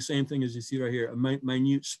saying the same thing as you see right here, a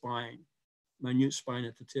minute spine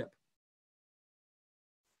at the tip.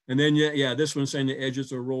 And then, yeah, this one's saying the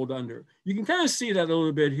edges are rolled under. You can kind of see that a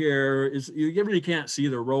little bit here. You really can't see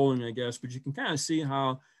the rolling, I guess, but you can kind of see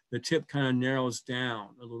how the tip kind of narrows down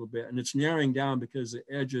a little bit. And it's narrowing down because the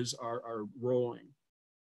edges are rolling.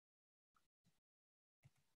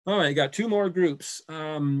 All right, got 2 more groups.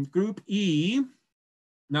 Group E.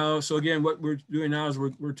 Now, so again, what we're doing now is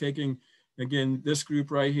we're taking, again, this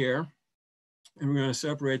group right here, and we're going to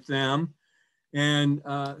separate them. And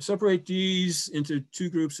separate these into 2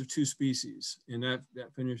 groups of 2 species. And that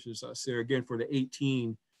finishes us there again for the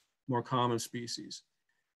 18 more common species.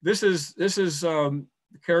 This is the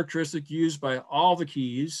characteristic used by all the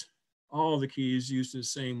keys. All the keys use the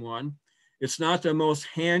same one. It's not the most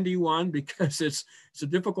handy one because it's a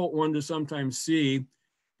difficult one to sometimes see.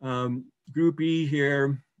 Group E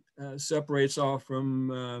here separates off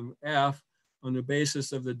from F on the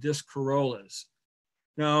basis of the disc corollas.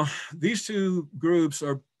 Now, these 2 groups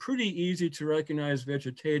are pretty easy to recognize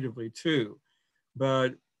vegetatively too,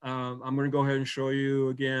 but I'm going to go ahead and show you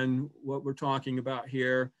again what we're talking about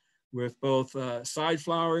here with both side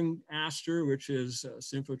flowering aster, which is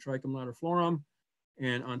Symphotrichum latiflorum,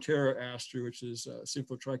 and Ontera aster, which is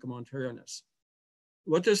Symphotrichum ontarianus.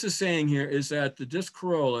 What this is saying here is that the disc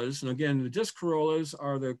corollas, and again, the disc corollas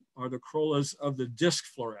are the corollas of the disc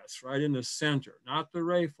florets, right in the center, not the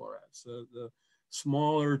ray florets, the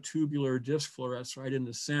smaller tubular disc florets right in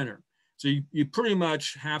the center. So you pretty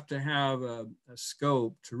much have to have a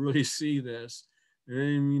scope to really see this.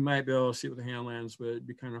 And you might be able to see it with a hand lens, but it'd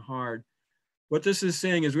be kind of hard. What this is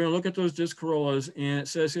saying is we're going to look at those disc corollas, and it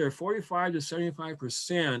says here 45 to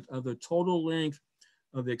 75% of the total length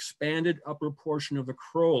of the expanded upper portion of the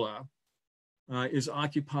corolla is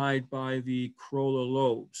occupied by the corolla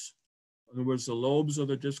lobes. In other words, the lobes of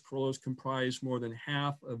the disc corollas comprise more than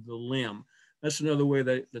half of the limb. That's another way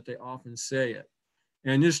that they often say it.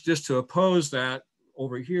 And this, just to oppose that,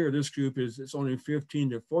 over here, this group it's only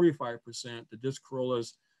 15 to 45%. The disc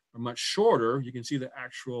corollas are much shorter. You can see the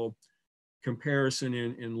actual comparison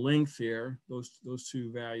in length here, those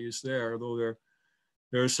 2 values there, although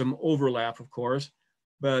there's some overlap, of course,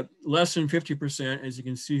 but less than 50%, as you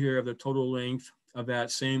can see here, of the total length of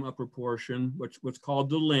that same upper portion, what's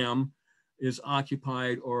called the limb, is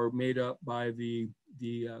occupied or made up by the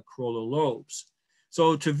corolla lobes.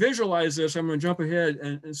 So to visualize this, I'm going to jump ahead.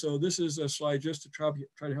 And so this is a slide just to try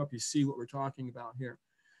to help you see what we're talking about here.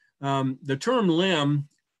 The term limb,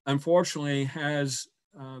 unfortunately, has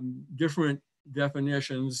different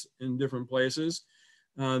definitions in different places.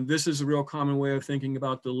 This is a real common way of thinking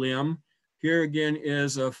about the limb. Here again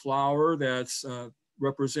is a flower that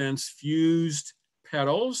represents fused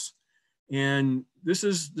petals. And this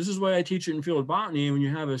is why I teach it in field botany. When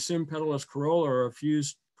you have a sympetalous corolla or a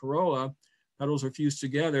fused corolla, petals are fused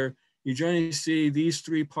together, you generally see these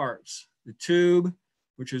 3 parts: the tube,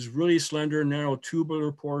 which is really slender, narrow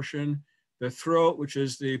tubular portion, the throat, which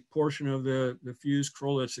is the portion of the fused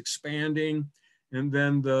corolla that's expanding, and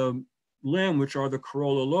then the limb, which are the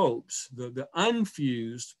corolla lobes, the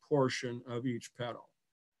unfused portion of each petal.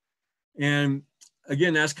 And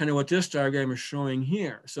again, that's kind of what this diagram is showing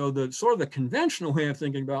here. So the sort of the conventional way of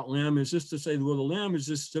thinking about limb is just to say, well, the limb is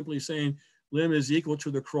just simply saying limb is equal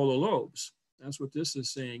to the corolla lobes. That's what this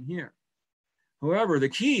is saying here. However, the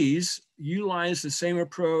keys utilize the same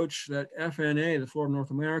approach that FNA, the Flora of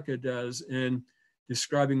North America, does in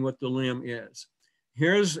describing what the limb is.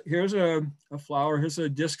 Here's a flower, here's a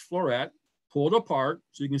disc floret pulled apart.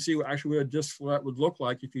 So you can see actually what a disc floret would look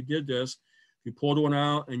like if you did this. If you pulled one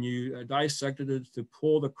out and you dissected it to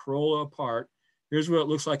pull the corolla apart. Here's what it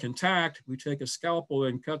looks like intact. We take a scalpel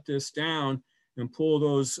and cut this down and pull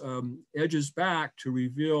those edges back to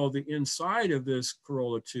reveal the inside of this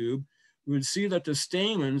corolla tube. We would see that the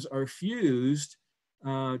stamens are fused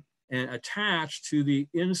and attached to the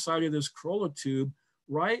inside of this corolla tube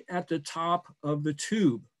right at the top of the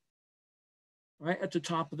tube, right at the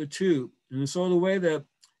top of the tube. And so the way that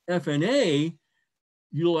FNA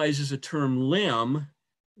utilizes the term limb,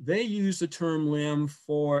 they use the term limb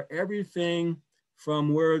for everything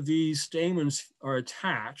from where these stamens are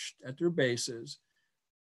attached at their bases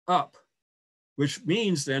up, which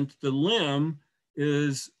means then the limb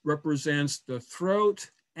represents the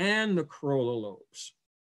throat and the corolla lobes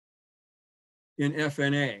in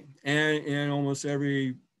FNA and in almost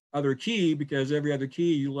every other key, because every other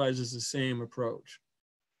key utilizes the same approach.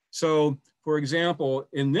 So for example,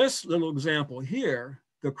 in this little example here,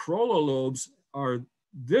 the corolla lobes are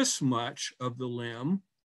this much of the limb,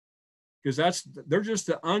 because they're just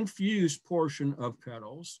the unfused portion of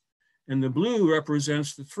petals, and the blue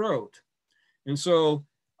represents the throat. And so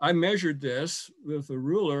I measured this with a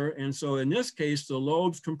ruler, and so in this case, the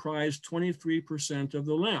lobes comprise 23% of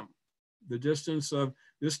the limb. The distance of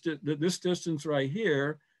this distance right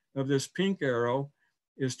here of this pink arrow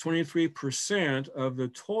is 23% of the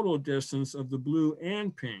total distance of the blue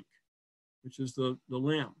and pink, which is the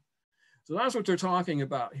limb. So that's what they're talking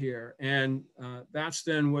about here, and that's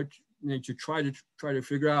then what you try to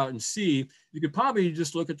figure out and see. You could probably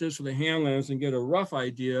just look at this with a hand lens and get a rough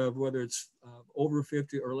idea of whether it's over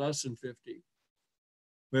 50 or less than 50.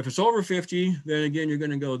 But if it's over 50, then again, you're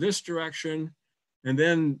going to go this direction. And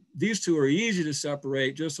then these two are easy to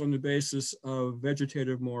separate just on the basis of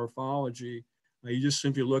vegetative morphology. You just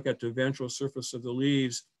simply look at the ventral surface of the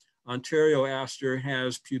leaves. Ontario aster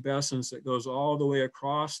has pubescence that goes all the way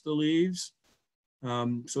across the leaves.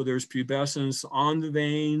 So there's pubescence on the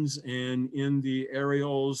veins and in the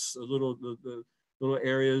areoles, the little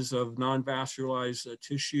areas of non-vascularized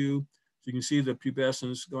tissue. So you can see the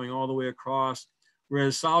pubescence going all the way across,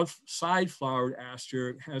 whereas side-flowered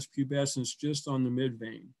aster has pubescence just on the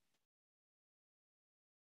mid-vein.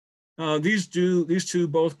 These two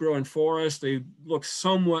both grow in forests. They look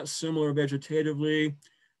somewhat similar vegetatively.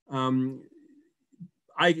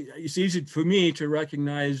 It's easy for me to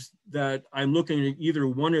recognize that I'm looking at either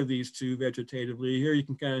one of these two vegetatively. Here you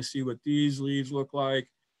can kind of see what these leaves look like.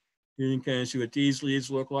 Here you can kind of see what these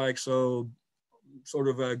leaves look like. So sort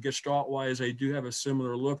of gestalt-wise, they do have a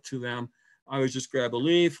similar look to them. I always just grab a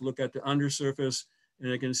leaf, look at the undersurface,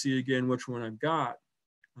 and I can see again which one I've got,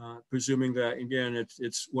 presuming that, again,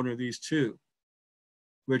 it's one of these two,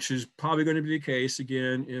 which is probably going to be the case,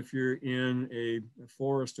 again, if you're in a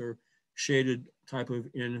forest or shaded type of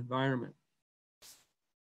environment.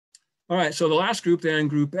 All right, so the last group then,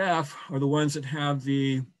 group F, are the ones that have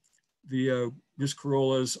these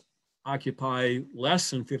corollas occupy less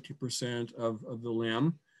than 50% of the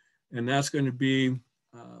limb. And that's going to be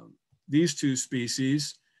these two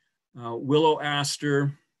species, willow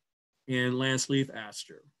aster and lance leaf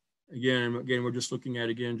aster. Again, we're just looking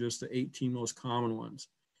at, just the 18 most common ones.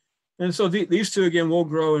 And so these two, again, will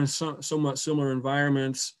grow in somewhat similar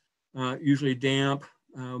environments, usually damp.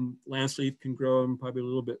 Lance leaf can grow in probably a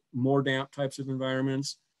little bit more damp types of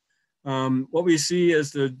environments. What we see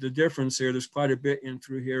is the difference here. There's quite a bit in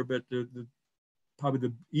through here, but probably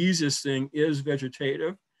the easiest thing is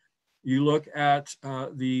vegetative. You look at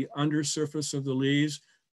the undersurface of the leaves.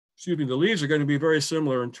 Excuse me, the leaves are going to be very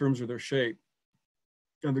similar in terms of their shape.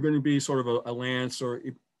 And they're going to be sort of a lance or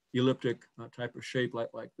elliptic type of shape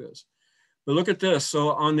like this. But look at this. So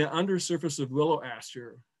on the undersurface of willow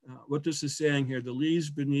aster, what this is saying here, the leaves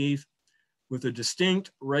beneath with a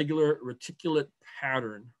distinct, regular, reticulate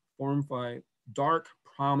pattern formed by dark,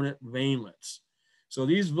 prominent veinlets. So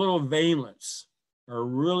these little veinlets are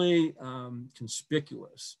really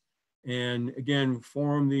conspicuous. And again,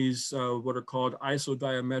 form these what are called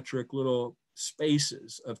isodiametric little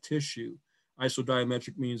spaces of tissue.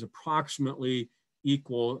 Isodiametric means approximately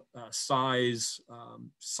equal size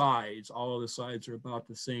sides. All of the sides are about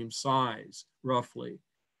the same size, roughly.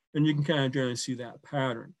 And you can kind of generally see that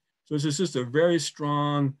pattern. So this is just a very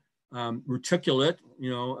strong reticulate,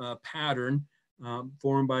 pattern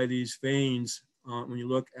formed by these veins when you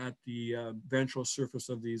look at the ventral surface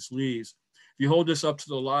of these leaves. If you hold this up to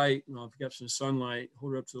the light, if you get some sunlight,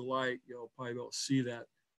 hold it up to the light, you'll probably be able to see that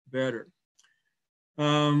better.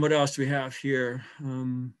 What else do we have here?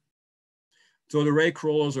 So the ray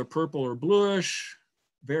corollas are purple or bluish,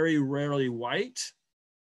 very rarely white.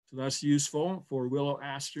 So that's useful for willow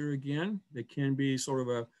aster again. They can be sort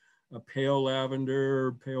of a pale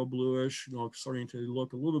lavender, pale bluish, starting to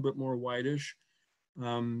look a little bit more whitish.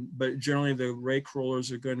 But generally the ray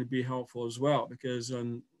corollas are going to be helpful as well, because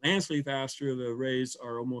on lance leaf aster, the rays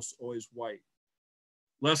are almost always white,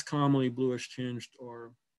 less commonly bluish tinged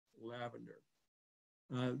or lavender.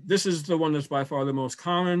 This is the one that's by far the most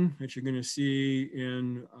common that you're going to see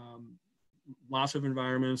in lots of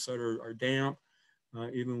environments that are damp,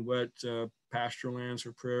 even wet pasture lands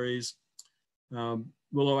or prairies.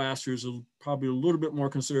 Willow aster is probably a little bit more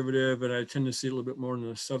conservative, and I tend to see a little bit more in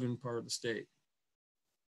the southern part of the state.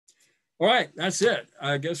 All right, that's it.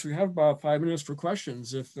 I guess we have about 5 minutes for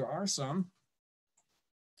questions, if there are some.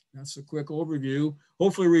 That's a quick overview.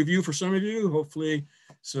 Hopefully a review for some of you, hopefully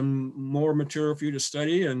some more material for you to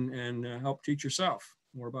study and help teach yourself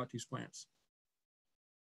more about these plants.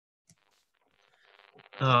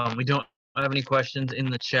 We don't have any questions in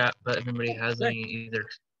the chat, but if anybody has any, either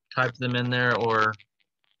type them in there or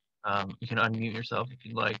you can unmute yourself if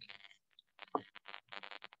you'd like.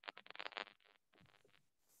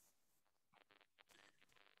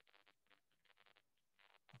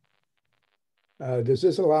 Does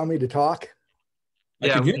this allow me to talk?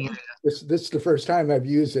 Yeah, This is the first time I've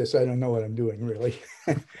used this. I don't know what I'm doing, really.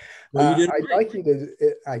 Well, you did I'd like you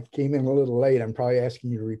to, I came in a little late. I'm probably asking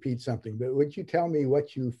you to repeat something, but would you tell me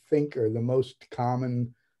what you think are the most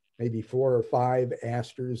common, maybe 4 or 5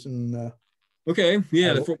 asters? And okay,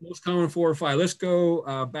 yeah, the most common 4 or 5. Let's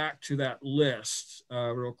go back to that list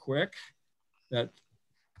real quick, that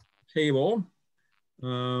table.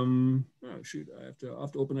 Oh shoot, I'll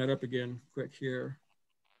have to open that up again quick here.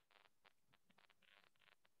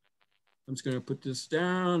 I'm just going to put this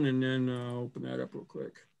down and then open that up real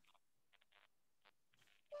quick.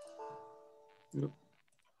 Yep.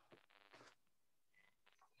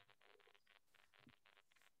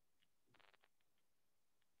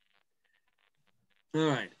 All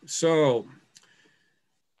right, so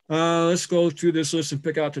let's go through this list and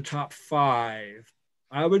pick out the top 5.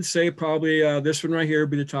 I would say probably this one right here would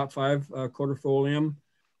be the top 5, Cordyfolium,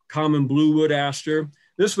 common bluewood aster.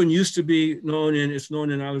 This one used to be known it's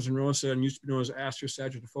known in Islands and Rosa and used to be known as Aster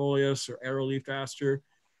sagittafolius or arrowleaf aster.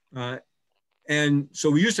 And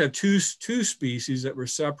so we used to have two species that were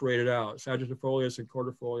separated out, sagittafolius and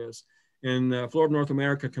cordyfolius. And Florida, North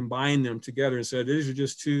America combined them together and said, these are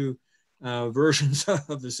just 2 versions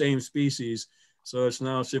of the same species. So it's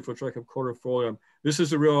now Symphotrichum cordyfolium. This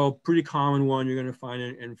is a real pretty common one you're going to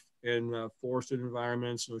find in forested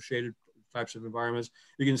environments, shaded types of environments.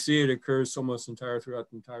 You can see it occurs almost throughout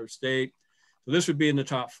the entire state. So this would be in the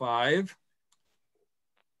top 5.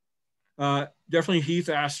 Definitely heath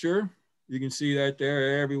aster. You can see that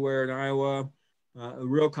there everywhere in Iowa. A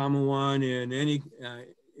real common one in any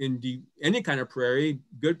kind of prairie,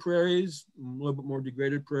 good prairies, a little bit more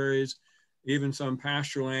degraded prairies, even some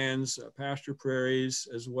pasture lands, pasture prairies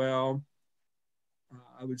as well.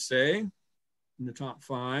 I would say in the top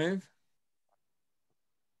 5.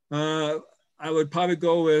 I would probably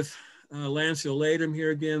go with lanceolatum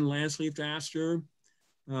here again, lance-leafed aster.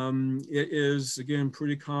 It is, again,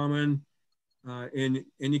 pretty common in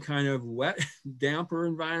any kind of wet, damper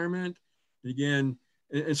environment. Again,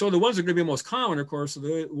 and so the ones that are going to be most common, of course,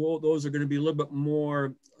 those are going to be a little bit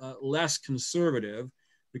more less conservative,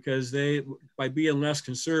 because by being less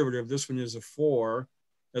conservative, this one is a 4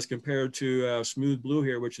 as compared to smooth blue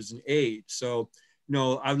here, which is an 8. So,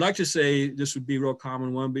 I'd like to say this would be a real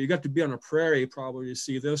common one, but you got to be on a prairie probably to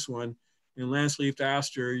see this one. In lance-leafed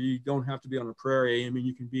aster, you don't have to be on a prairie. I mean,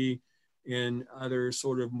 you can be in other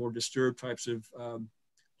sort of more disturbed types of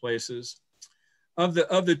places. Of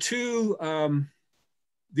the 2,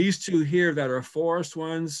 these 2 here that are forest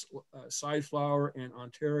ones, sideflower and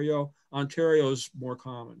Ontario. Ontario is more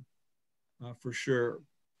common for sure.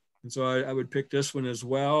 And so I would pick this one as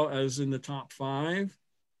well as in the top 5.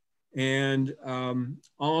 And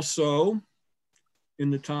also in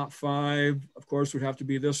the top 5, of course, would have to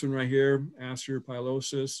be this one right here, Aster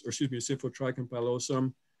pilosus, or excuse me, Symphotrichum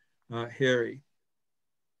pilosum, hairy.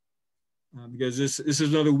 Because this is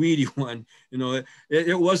another weedy one.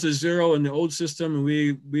 It was a 0 in the old system, and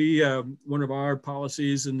we one of our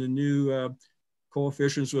policies in the new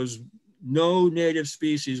coefficients was no native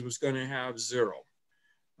species was going to have 0.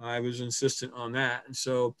 I was insistent on that, and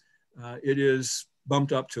so it is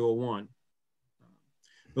bumped up to a 1.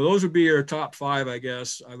 Well, those would be your top 5, I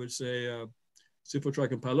guess. I would say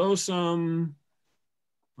Symphotrichum pilosum,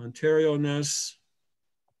 Ontario-ness.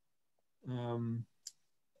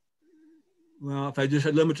 Well, if I just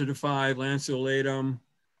had limited to 5, lanceolatum,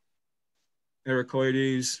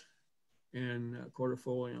 ericoides, and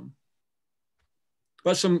cordifolium.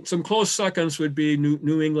 But some close seconds would be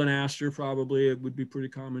New England aster, probably. It would be pretty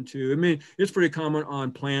common too. I mean, it's pretty common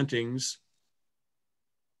on plantings.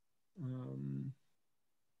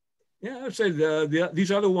 Yeah, I'd say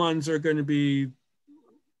these other ones are going to be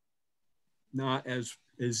not as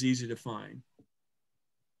easy to find.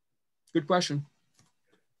 Good question.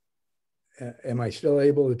 Am I still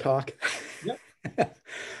able to talk? Yep.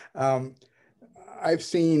 I've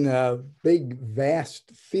seen big, vast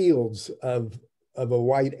fields of a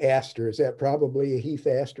white aster. Is that probably a heath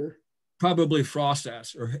aster? Probably frost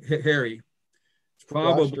aster, or hairy.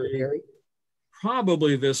 Frost or hairy?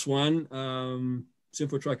 Probably this one,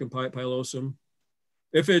 Symphotrichum pilosum.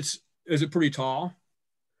 Is it pretty tall?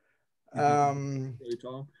 Pretty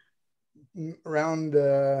tall. Around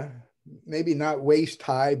maybe not waist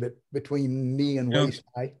high, but between knee and waist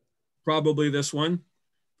high. Probably this one,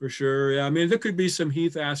 for sure. Yeah, I mean, there could be some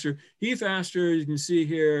heath aster. Heath aster, you can see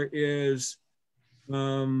here, is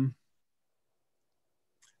a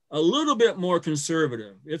little bit more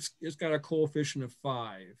conservative. It's got a coefficient of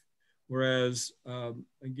 5, whereas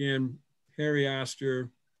again, hairy aster,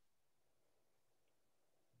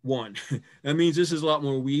 1. That means this is a lot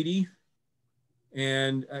more weedy,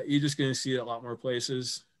 and you're just going to see it a lot more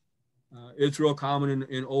places. It's real common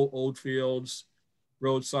in old fields,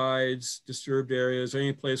 roadsides, disturbed areas,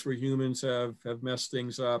 any place where humans have messed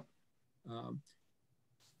things up.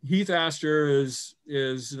 Heath aster is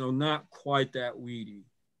not quite that weedy.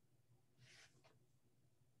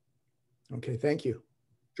 Okay, thank you.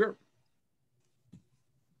 Sure.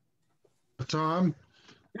 Tom?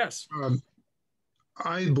 Yes.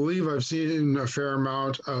 I believe I've seen a fair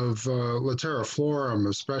amount of Lateriflorum,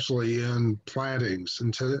 especially in plantings,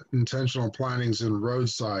 intentional plantings in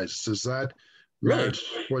roadsides. Does that match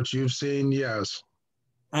what you've seen? Yes.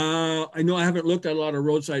 I know I haven't looked at a lot of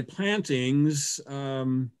roadside plantings.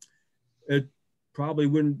 It probably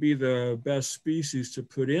wouldn't be the best species to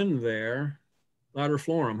put in there.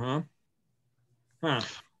 Lateriflorum, huh? Huh.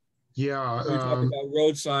 Yeah. We're talking about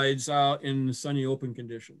roadsides out in sunny open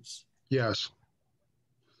conditions. Yes.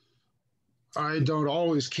 I don't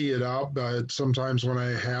always key it out, but sometimes when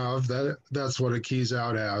I have, that's what it keys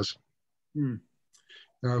out as.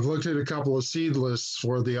 Now, I've looked at a couple of seed lists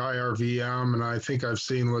for the IRVM, and I think I've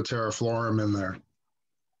seen Lateriflorum in there.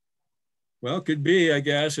 Well, it could be, I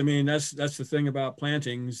guess. I mean, that's the thing about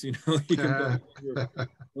plantings. You know, you can put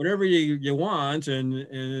whatever you want,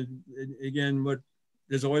 and again,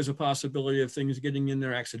 there's always a possibility of things getting in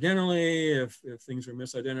there accidentally, if things are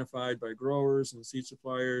misidentified by growers and seed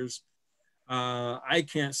suppliers. I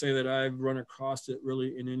can't say that I've run across it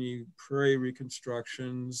really in any prairie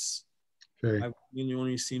reconstructions. Okay. I've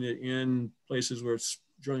only seen it in places where it's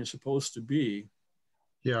generally supposed to be.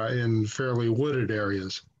 Yeah, in fairly wooded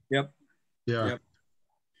areas. Yep. Yeah. Yep.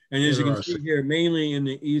 And as you can see here, mainly in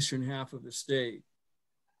the eastern half of the state.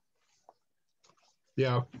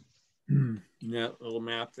 Yeah. That little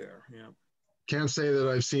map there. Yeah. Can't say that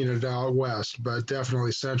I've seen it out west, but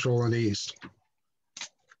definitely central and east.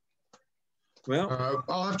 Well,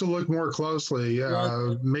 I'll have to look more closely.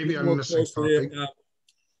 Maybe I'm missing something.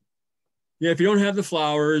 Yeah, if you don't have the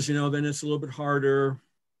flowers, then it's a little bit harder.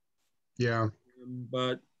 Yeah.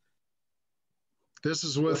 But this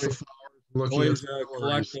is with the flowers. Looking always at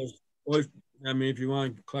collect those. I mean, if you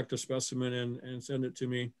want to collect a specimen and send it to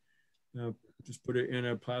me, just put it in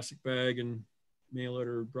a plastic bag and mail it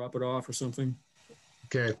or drop it off or something.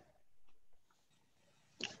 Okay.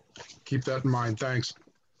 Keep that in mind. Thanks.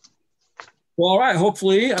 Well, all right.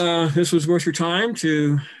 Hopefully this was worth your time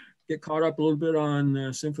to get caught up a little bit on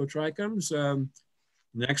Symphotrichums.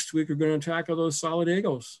 Next week, we're going to tackle those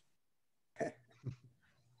solidagos.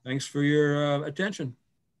 Thanks for your attention.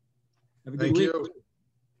 Have a good week. Thank you.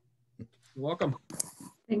 You're welcome.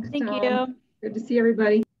 Thanks, Thank Tom. you. Good to see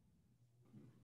everybody.